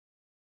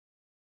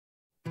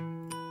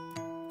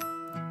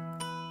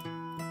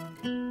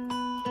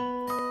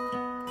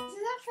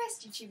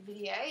YouTube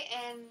video,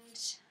 and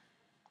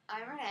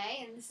I'm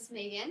Renee, and this is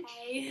Megan.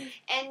 Hey.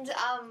 And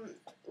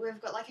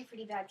we've got like a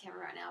pretty bad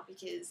camera right now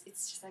because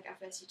it's just like our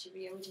first YouTube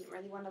video. We didn't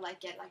really want to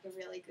like get like a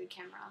really good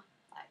camera,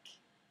 like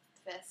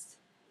the first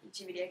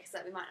YouTube video, because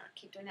like we might not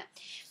keep doing that.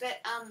 But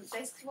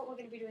basically what we're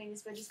going to be doing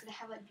is we're just going to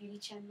have like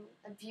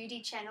a beauty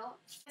channel.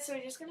 So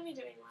we're just going to be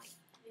doing like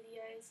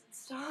videos and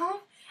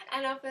stuff.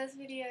 And our first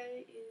video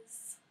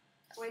is...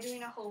 We're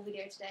doing a haul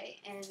video today,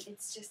 and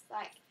it's just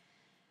like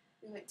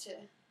we went to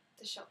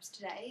the shops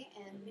today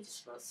and we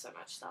just bought so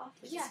much stuff.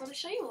 We Yeah. just want to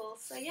show you all.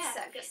 So yeah, So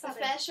get the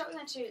started. first shop we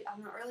went to,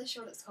 I'm not really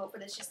sure what it's called,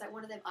 but it's just like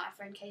one of them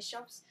iPhone case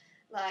shops,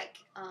 like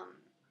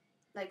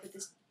with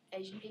this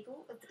Asian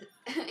people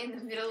in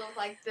the middle of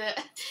like the,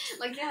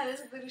 like you know, there's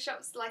like little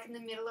shops like in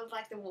the middle of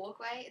like the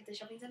walkway at the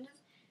shopping centres.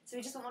 So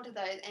we just went one of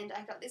those, and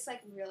I got this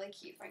like really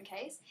cute phone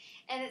case,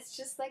 and it's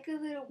just like a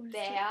little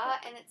bear,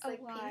 and it's like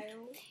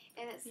pink,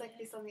 and it's like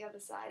this on the other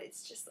side.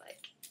 It's just like,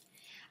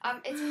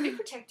 it's pretty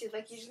protected.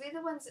 Like usually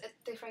the ones at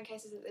the phone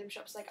cases at them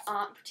shops like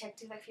aren't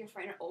protective like for your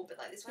phone at all, but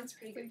like this one's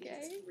pretty good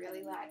because it's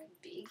really like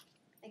big,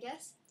 I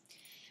guess.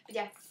 But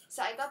yeah,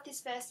 so I got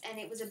this first, and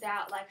it was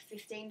about like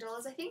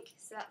 $15, I think.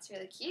 So that's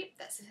really cute.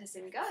 That's the first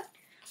thing we got.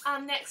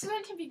 Next we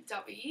went to Big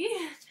W,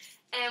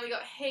 and we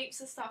got heaps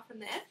of stuff in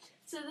there.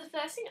 So the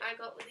first thing I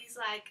got were these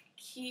like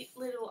cute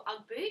little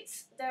Ugg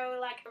boots. They were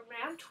like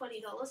around $20,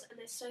 and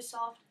they're so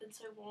soft and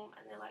so warm,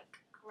 and they're like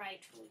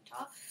great for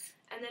winter,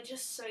 and they're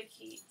just so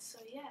cute. So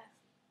yeah.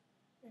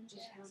 And Did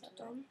you yeah, count is that it?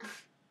 done?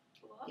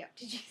 What? Yep.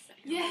 Did you say?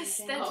 Yes,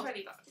 they're Oh.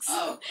 $20.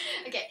 Oh.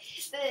 Okay.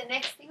 The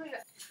next thing we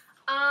got.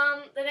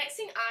 The next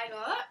thing I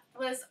got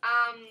was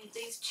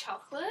these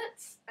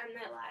chocolates, and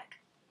they're like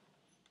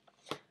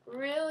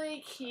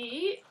really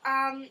cute.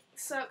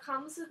 So it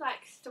comes with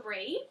like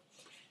 3.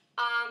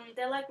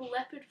 They're like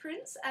leopard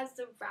prints as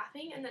the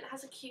wrapping, and then it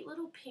has a cute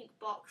little pink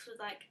box with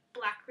like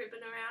black ribbon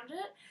around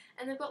it,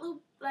 and they've got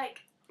little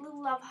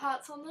love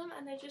hearts on them,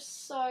 and they're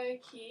just so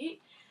cute.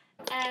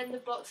 And the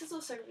box is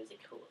also really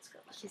cool. It's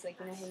got like She's like,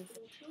 a you know nice how you- feel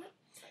to it.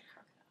 It's like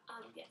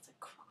crocodile. Yeah, it's a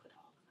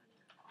crocodile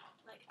kind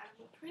of like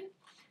animal print,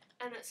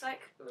 and it's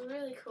like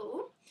really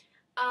cool.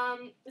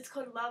 It's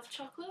called Love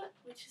Chocolate,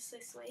 which is so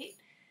sweet.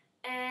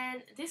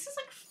 And this is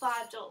like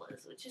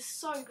 $5, which is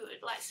so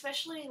good. Like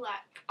especially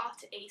like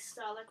after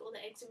Easter, like all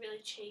the eggs are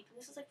really cheap, and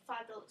this is like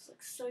 $5,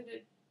 like so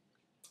good.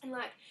 And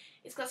like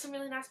it's got some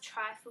really nice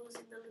trifles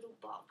in the little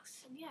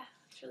box, and yeah,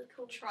 it's really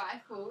cool.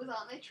 Trifles,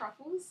 aren't they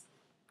truffles?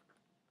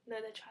 No,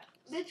 they're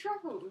trifles. They're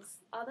truffles.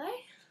 Are they?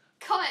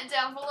 Comment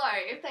down below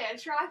if they are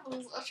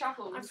trifles or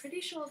truffles. I'm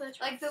pretty sure they're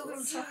like trifles. the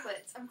little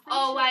chocolates. I'm pretty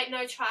Oh sure. wait,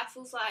 no,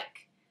 trifles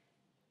like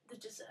the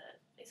dessert,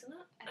 isn't it?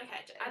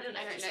 Okay, I don't know.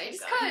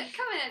 Just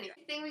comment anyway.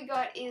 The thing we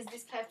got is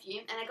this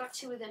perfume, and I got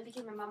 2 of them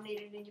because my mum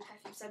needed a new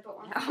perfume, so I bought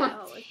one.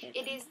 Oh, okay.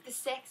 It is the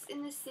Sex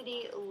in the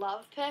City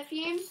Love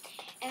perfume,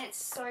 and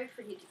it's so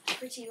pretty.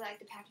 Like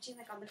the packaging,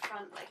 like on the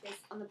front, like there's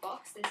on the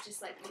box, there's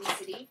just like little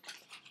city,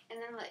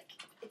 and then like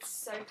it's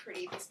so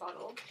pretty. This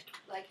bottle,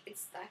 like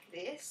it's like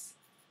this.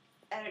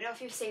 I don't know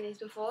if you've seen these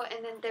before,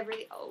 and then they're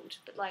really old,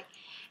 but like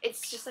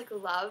it's just like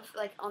love,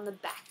 like on the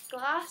back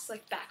glass,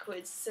 like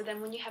backwards. So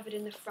then when you have it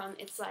in the front,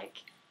 it's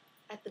like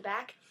at the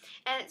back,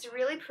 and it's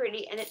really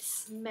pretty, and it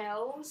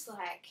smells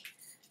like.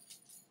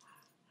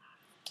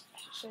 I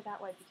should show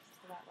that way because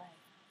it's that way.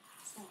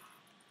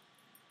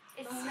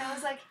 It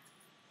smells like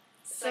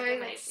so like like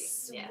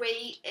amazing, yeah.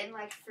 sweet and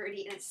like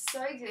fruity, and it's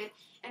so good.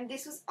 And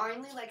this was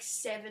only like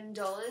 $7.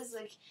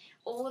 Like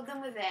all of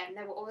them were there, and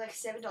they were all like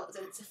 $7,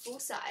 and it's a full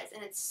size,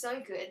 and it's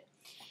so good.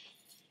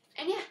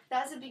 And yeah,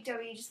 that was a Big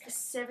W just for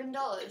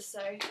 $7.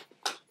 So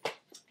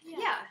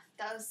yeah,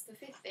 that was the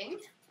 5th thing.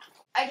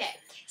 Okay,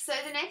 so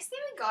the next thing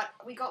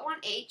we got one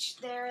each.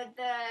 They are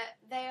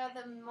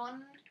the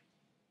Mon.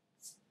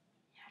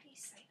 How do you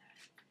say that?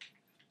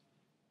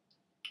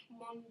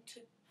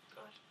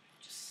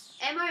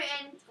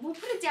 M-O-N, we'll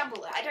put it down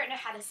below. I don't know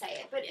how to say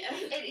it, but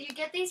you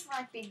get these from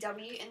like Big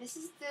W, and this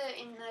is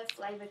in the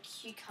flavour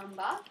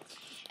cucumber,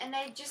 and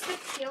they just like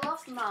peel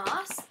off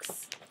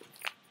masks.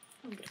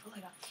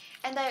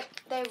 And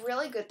they're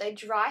really good. They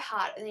dry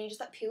hard, and then you just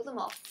like peel them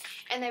off,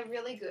 and they're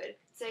really good.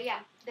 So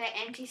yeah, they're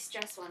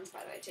anti-stress ones by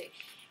the way too,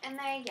 and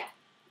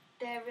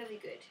they're really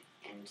good,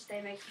 and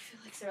they make you feel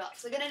like so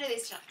relaxed. So we're gonna do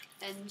this tonight,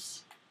 and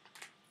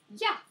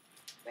yeah,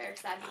 very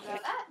excited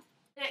about that.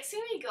 The next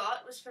thing we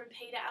got was from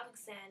Peter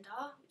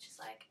Alexander, which is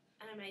like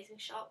an amazing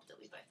shop that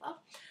we both love.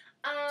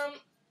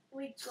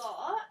 We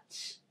got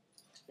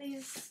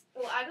these.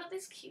 Well, I got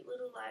this cute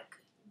little like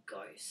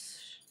ghost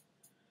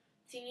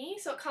thingy.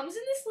 So it comes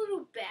in this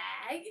little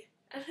bag,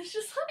 and it's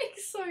just like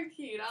so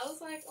cute. I was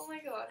like, oh my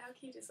god, how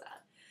cute is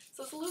that?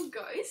 So it's a little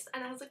ghost,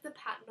 and it has like the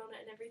pattern on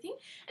it and everything.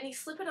 And you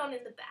slip it on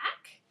in the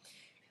back,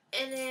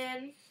 and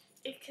then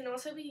it can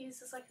also be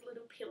used as like a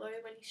little pillow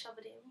when you shove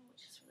it in,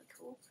 which is really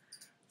cool.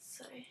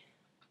 So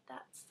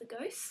that's the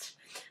ghost.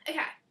 Okay,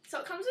 so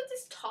it comes with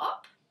this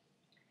top,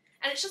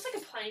 and it's just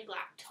like a plain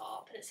black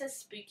top, and it says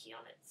spooky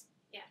on it.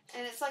 Yeah.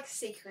 And it's like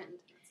sequined.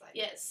 It's like,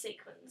 Yeah, it's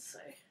sequins, so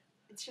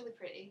it's really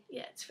pretty.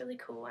 yeah, it's really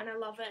cool, and I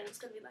love it, and it's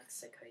going to be like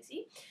so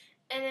cozy.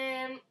 And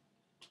then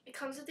it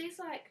comes with these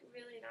like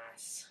really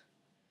nice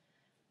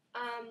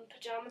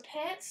pajama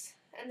pants,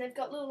 and they've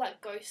got little like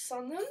ghosts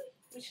on them,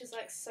 which is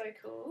like so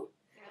cool.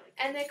 Really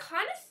And they're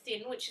kind of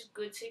thin, which is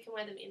good, so you can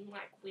wear them in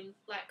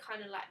like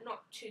kind of like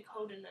not too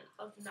cold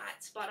of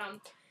nights, but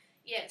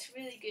yeah, it's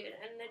really good.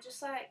 And they're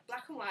just like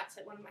black and white's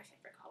like one of my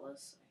favorite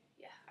colors. So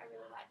yeah, I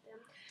really like them.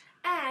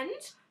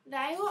 And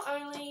they were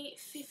only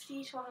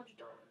 $50 to $100.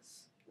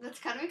 That's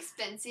kind of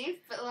expensive,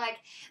 but like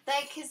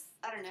because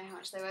I don't know how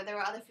much they were. There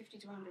were other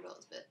 $50 to $100,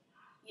 but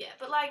Yeah,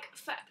 but like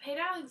for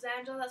Peter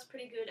Alexander, that's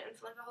pretty good, and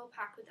for like a whole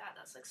pack with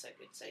that's like so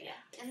good. So yeah,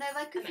 and they're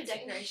like good for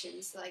Amazing.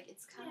 decorations. So like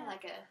it's kind of Yeah.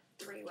 like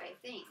a three-way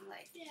thing.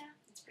 Like yeah.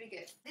 it's pretty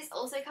good. This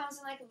also comes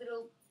in like a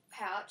little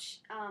pouch.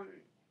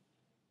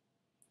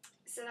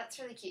 So that's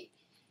really cute.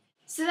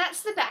 So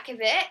that's the back of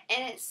it,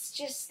 and it's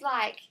just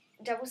like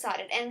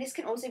double-sided, and this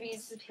can also be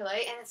used as a pillow,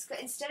 and it's got,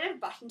 instead of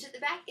buttons at the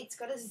back, it's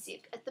got a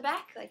zip at the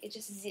back, like it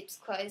just zips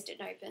closed and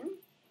open.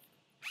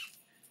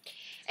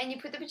 And you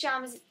put the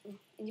pajamas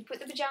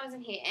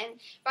in here.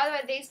 And by the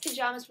way, these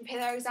pajamas from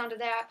Peter Alexander,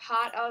 they are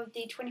part of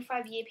the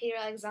 25-year Peter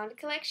Alexander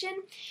collection,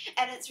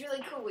 and it's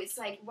really cool. It's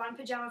like one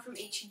pajama from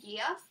each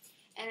year,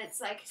 and it's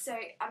like, so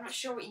I'm not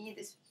sure what year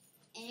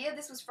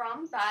this was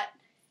from, but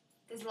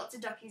there's lots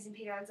of dockies in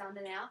Peter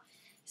Alexander now.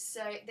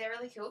 So they're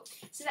really cool.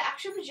 So the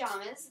actual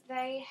pajamas,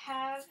 they're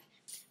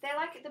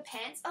like, the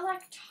pants are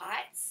like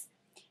tights,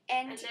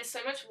 and they're so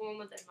much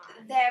warmer than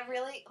mine. they're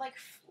really like,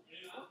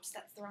 oops,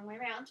 that's the wrong way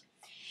around.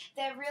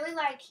 They're really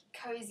like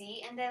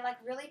cozy, and they're like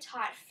really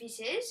tight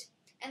fitted,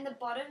 and the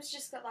bottom's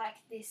just got like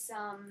this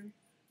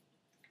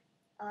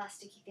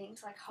elasticy thing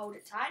to like hold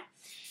it tight,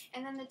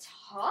 and then the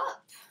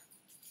top.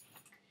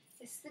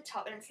 This is the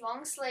top, and it's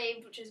long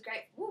sleeve, which is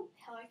great. Ooh,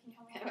 hello, can you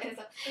help me out with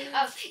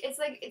this?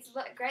 It's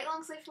like great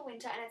long sleeve for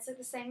winter, and it's like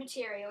the same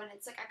material, and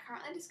it's like I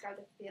can't really describe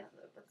what's the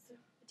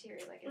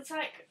material like. It's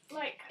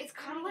like It's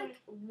kind of like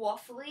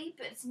waffly,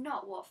 but it's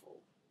not waffle.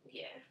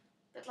 yeah,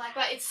 But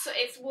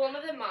it's warmer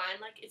than mine.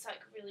 Like it's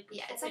like really good.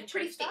 yeah, for it's like winter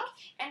pretty and thick, stuff.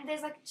 and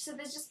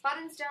there's just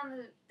buttons down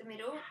the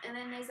middle, and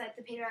then there's like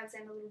the Peter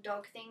Alexander little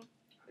dog thing.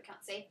 We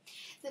can't see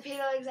the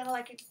Peter Alexander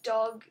like a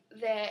dog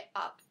there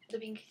up the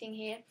pink thing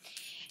here,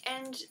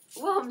 and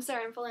whoa, I'm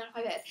sorry, I'm falling off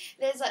my bed.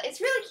 It's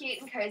really cute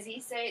and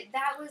cozy. So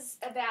that was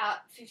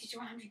about $50 to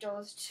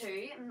 $100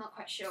 too. I'm not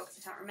quite sure because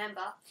I can't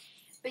remember.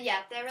 But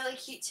yeah, they're really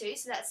cute too.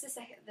 So that's the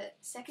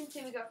second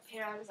thing we got from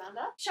Peter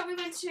Alexander. Shop we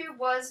went to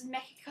was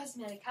Mecca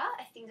Cosmetica.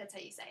 I think that's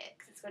how you say it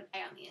because it's got an A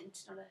on the end,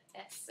 not a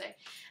S. So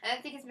I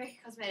don't think it's Mecca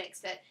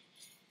Cosmetics, but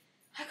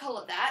I call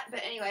it that.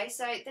 But anyway,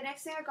 so the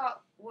next thing I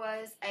got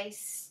was a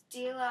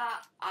Stila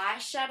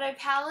eyeshadow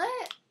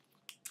palette,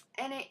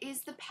 and it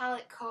is the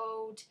palette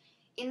called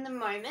In the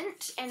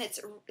Moment, and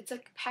it's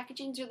like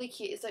packaging's really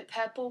cute. It's like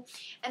purple,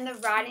 and the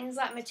writing's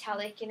like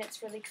metallic, and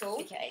it's really cool.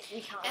 Okay,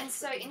 we can't. And like,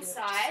 so quickly do it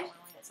inside,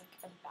 it's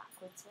like a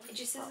backwards one. it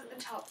just says at the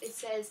top, it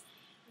says,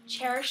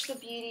 "Cherish the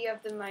beauty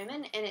of the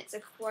moment," and it's a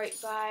quote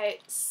by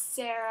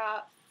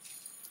Sarah.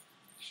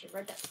 I should have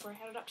read that before I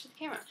held it up to the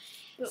camera.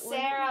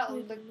 Sarah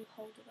hold it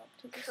up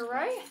to the Caro,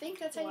 I think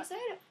that's how you say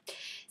it. So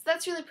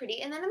that's really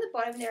pretty. And then on the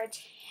bottom there are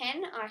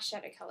 10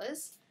 eyeshadow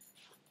colours.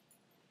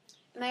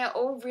 And they are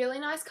all really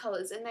nice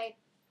colours, and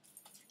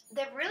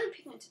they're really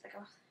pigmented.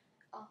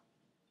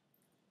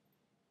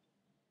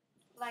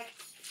 Like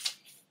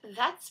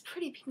that's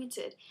pretty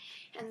pigmented.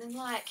 And then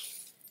like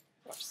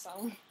Watch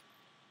some.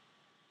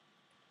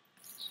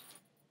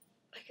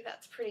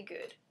 that's pretty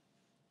good.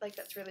 Like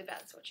that's really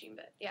bad swatching,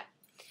 but yeah.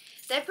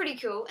 They're pretty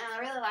cool, and I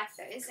really like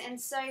those. And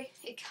so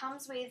it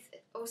comes with,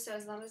 also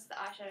as long as the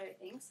eyeshadow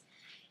things,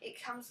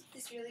 it comes with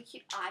this really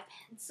cute eye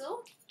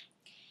pencil.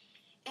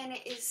 And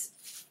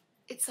it's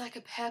like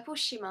a purple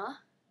shimmer.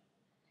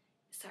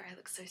 Sorry, I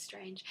look so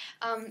strange.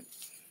 And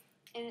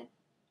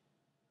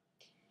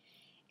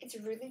it's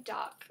really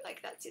dark,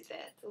 like that's it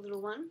there, the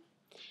little one.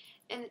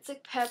 And it's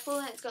like purple,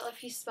 and it's got like a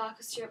few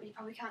sparkles to it, but you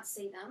probably can't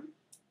see them.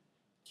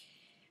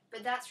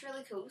 But that's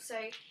really cool. So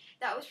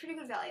that was pretty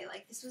good value.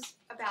 Like this was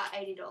about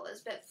 $80.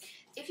 But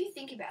if you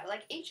think about it,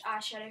 like each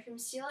eyeshadow from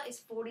Stila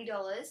is $40,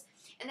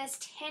 and there's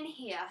 10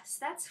 here. So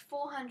that's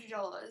 $400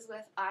 worth of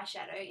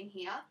eyeshadow in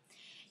here.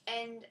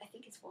 And I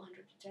think it's 400.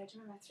 Did I do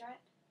my maths right?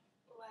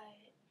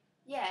 Wait.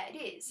 Yeah, it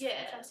is. Yeah,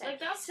 That's what I'm saying. like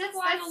that's So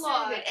quite that's a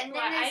lot. really good. And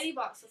then like there's- $80.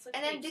 That's like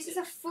And then heaps this is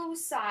good. a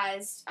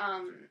full-sized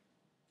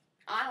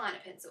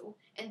eyeliner pencil,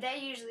 and they're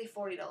usually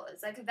 $40.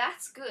 Like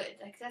that's good.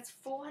 Like that's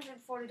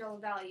 $440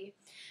 value.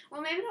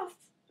 Well, maybe not,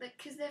 like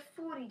because they're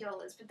 $40,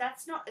 but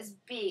that's not as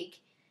big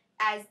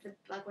as the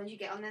like ones you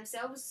get on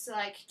themselves. So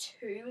like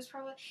two is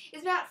probably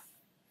it's about.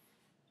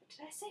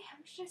 Did I say how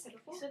much did I say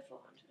before? You said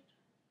 400.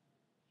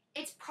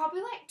 It's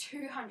probably like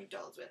 $200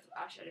 worth of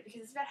eyeshadow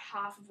because it's about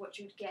half of what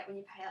you would get when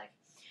you pay like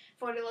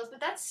 $40. But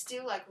that's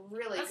still like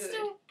really That's good.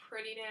 still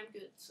pretty damn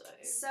good. So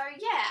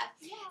Yeah.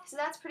 So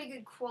that's pretty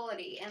good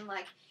quality, and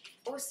like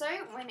also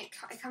when it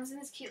comes in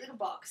this cute little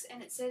box,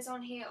 and it says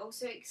on here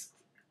also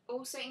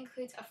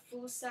includes a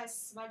full-size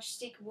smudge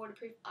stick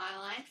waterproof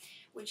eyeline,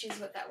 which is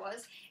what that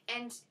was,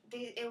 and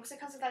it also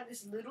comes with like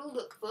this little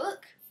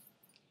lookbook,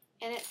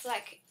 and it's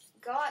like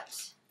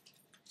got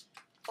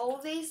all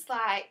these,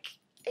 like,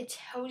 it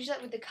tells you,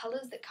 like, with the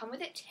colours that come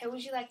with it,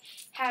 tells you, like,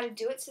 how to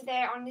do it. So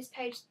there on this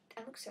page,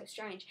 that looks so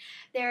strange.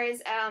 There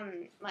is,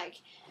 like,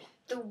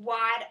 the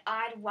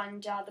wide-eyed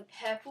wonder, the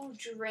purple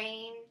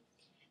dream,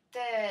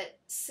 the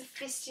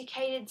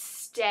sophisticated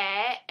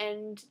stare,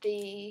 and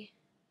the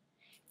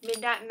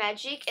midnight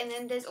magic. And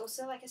then there's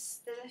also, like, there's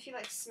a few,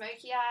 like,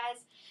 smoky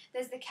eyes.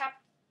 There's the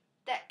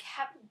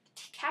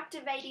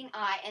captivating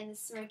eye and the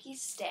smoky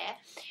stare,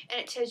 and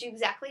it tells you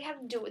exactly how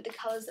to do it with the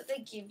colours that they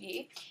give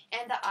you,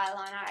 and the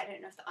eyeliner. I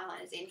don't know if the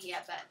eyeliner's in here,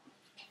 but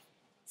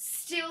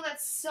still,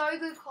 that's so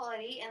good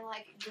quality and,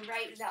 like,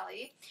 great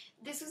value.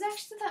 This was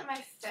actually, like,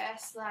 my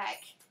first,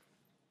 like,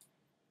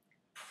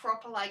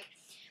 proper, like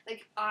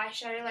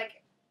eyeshadow,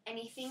 like,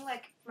 anything,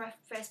 like, my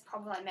first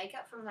proper, like,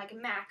 makeup from, like,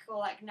 MAC or,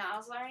 like,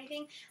 NARS or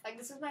anything. Like,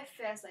 this was my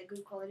first, like,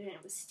 good quality, and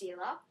it was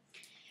Stila.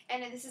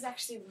 And this is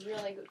actually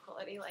really good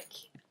quality. Like,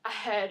 I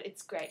heard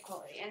it's great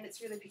quality, and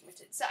it's really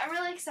pigmented. So I'm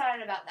really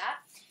excited about that.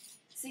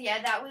 So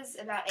yeah, that was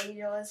about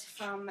 $80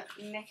 from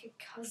Mecca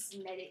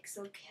Cosmetics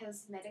or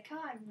Cosmetica.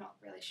 I'm not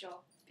really sure,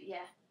 but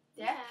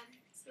yeah.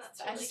 So that's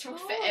I really just cool.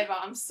 took forever.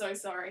 I'm so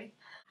sorry.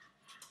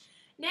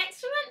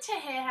 Next, we went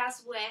to Hair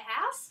House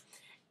Warehouse,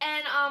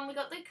 and we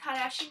got the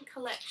Kardashian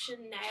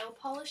Collection nail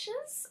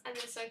polishes, and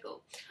they're so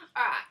cool.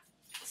 Alright,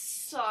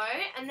 so,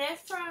 and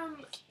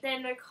they're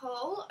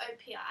Nicole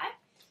OPI.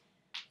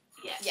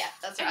 Yeah,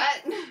 that's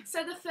right.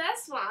 So the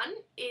first one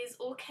is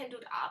all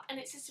kindled up, and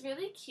it's this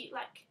really cute,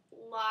 like,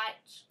 light,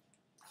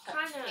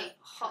 kind of pink,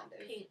 hot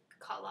kind of. pink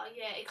colour.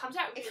 Yeah, it comes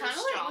out really It kind of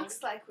strong. like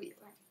looks like we,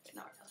 but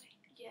not really.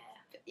 Yeah.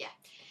 But yeah.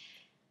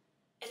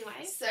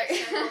 Anyway, So,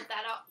 hold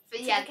that up. but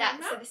to yeah, the that.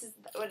 camera. So this is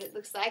what it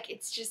looks like.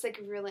 It's just like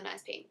a really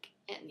nice pink,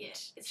 and Yeah,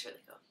 it's really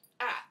cool.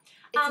 Alright.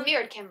 it's a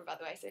mirrored camera, by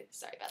the way. So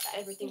sorry about that.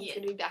 Everything's Yeah.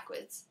 gonna be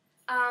backwards.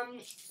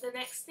 The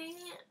next thing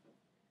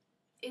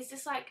is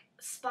this, like,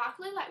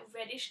 sparkly, like,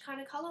 reddish kind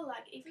of colour,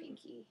 like, even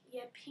Pinky.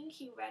 yeah,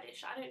 pinky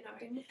reddish. I don't know. A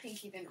bit more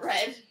pinky than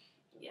red.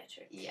 Yeah,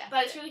 true. Yeah.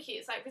 But it's really cute.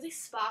 It's, like, really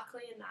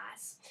sparkly and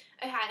nice.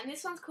 Okay, and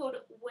this one's called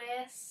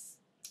Wear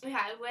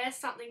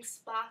Something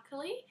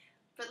Sparkly.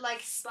 But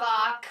like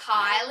Spark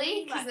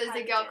Kylie, Kylie, because like there's a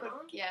Kylie girl Jenner.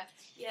 called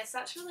Yes,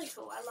 that's really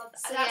cool. I love that.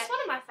 So, That's yeah. one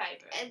of my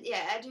favourites. And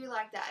yeah, I do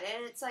like that.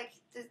 And it's like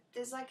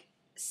there's like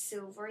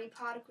silvery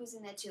particles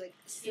in there too, like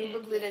silver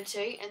Yeah. glitter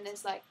too. And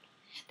there's like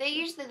they're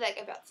usually like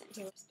about the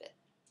same size, but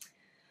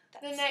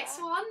The next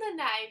one, the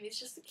name is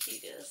just the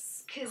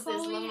cutest. 'Cause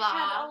there's Chloe Lamar.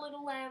 had a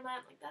little lamb.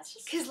 Like, that's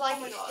just. Because like oh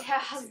my God, her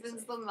that's husband's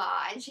seriously.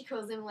 Lamar, and she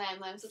calls him Lamb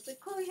Lamb. So it's like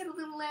Chloe had a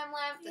little lamb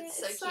lamb. Yeah, That's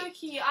it's so cute.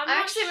 cute. I'm not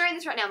actually wearing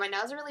this right now. My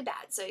nails are really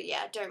bad, so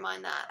yeah, don't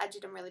mind that. I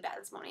did them really bad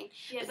this morning.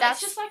 Yeah, but but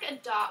that's- it's just like a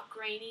dark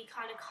greeny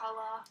kind of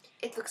colour.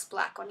 It looks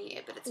black on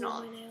here, but it's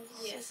not.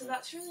 Yeah, so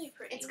that's really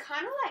pretty. It's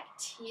kind of like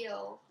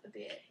teal a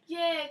bit.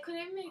 Yeah, it could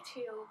even be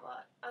teal,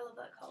 but I love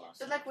that colour.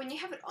 But like when you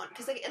have it on,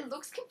 because like it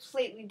looks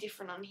completely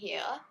different on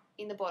here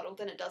in the bottle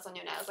than it does on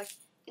your nails. Like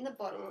in the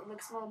bottle, it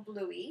looks more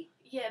bluey,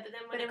 yeah, but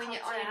then when but it when comes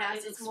you're on your out,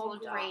 nails, it it's looks more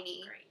dark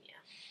grainy. green,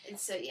 yeah. and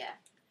so yeah,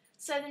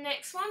 So the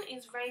next one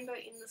is Rainbow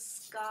in the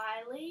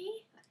Skyly,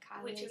 like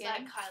Kylie which is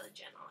again. like Kylie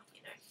Jenner,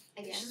 you know.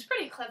 Again. Which is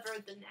pretty clever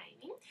with the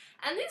naming.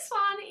 And this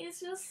one is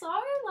just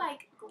so,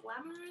 like,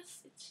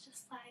 glamorous. It's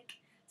just, like,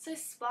 so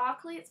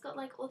sparkly. It's got,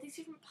 like, all these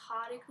different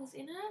particles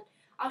in it.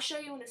 I'll show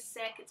you in a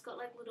sec. It's got,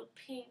 like, little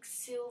pink,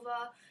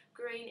 silver,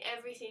 green,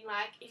 everything.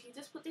 Like, if you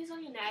just put these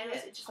on your nails,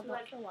 Yeah, it just be,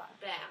 like, bam,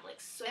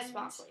 like, so And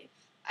sparkly.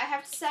 I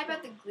have to say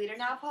about the glitter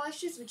nail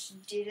polishes, which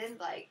didn't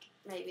like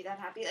make me that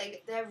happy.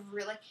 Like they're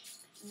really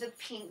the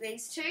pink.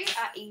 These two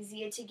are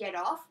easier to get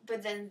off,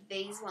 but then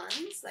these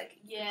ones, like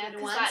Yeah, the glitter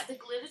because, ones, like, the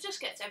glitter just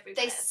gets everywhere.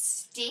 they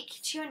stick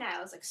to your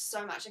nails like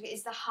so much. Like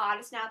it's the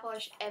hardest nail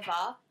polish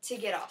ever to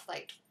get off.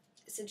 Like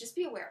so, just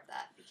be aware of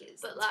that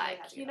because. But, it's really like,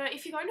 hard to you get know, off.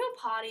 if you're going to a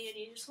party and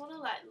you just want to,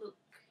 like, look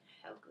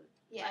hell good.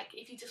 Yeah. Like,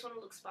 if you just want to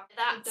look sparkly.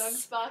 the That's dog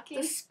sparky.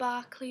 the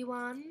sparkly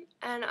one.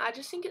 And I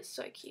just think it's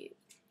so cute.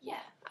 Yeah,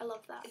 I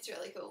love that. It's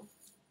really cool.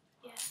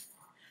 Yeah.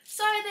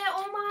 So they're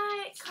all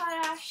my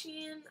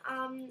Kardashian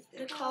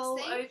Nicole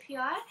thing.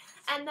 OPI,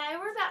 and they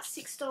were about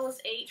 $6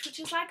 each, which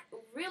is like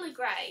really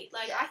great.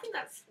 Like Yeah. I think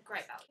that's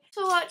great value.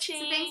 For watching.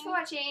 So thanks for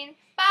watching.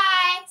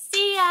 Bye.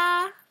 See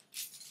ya.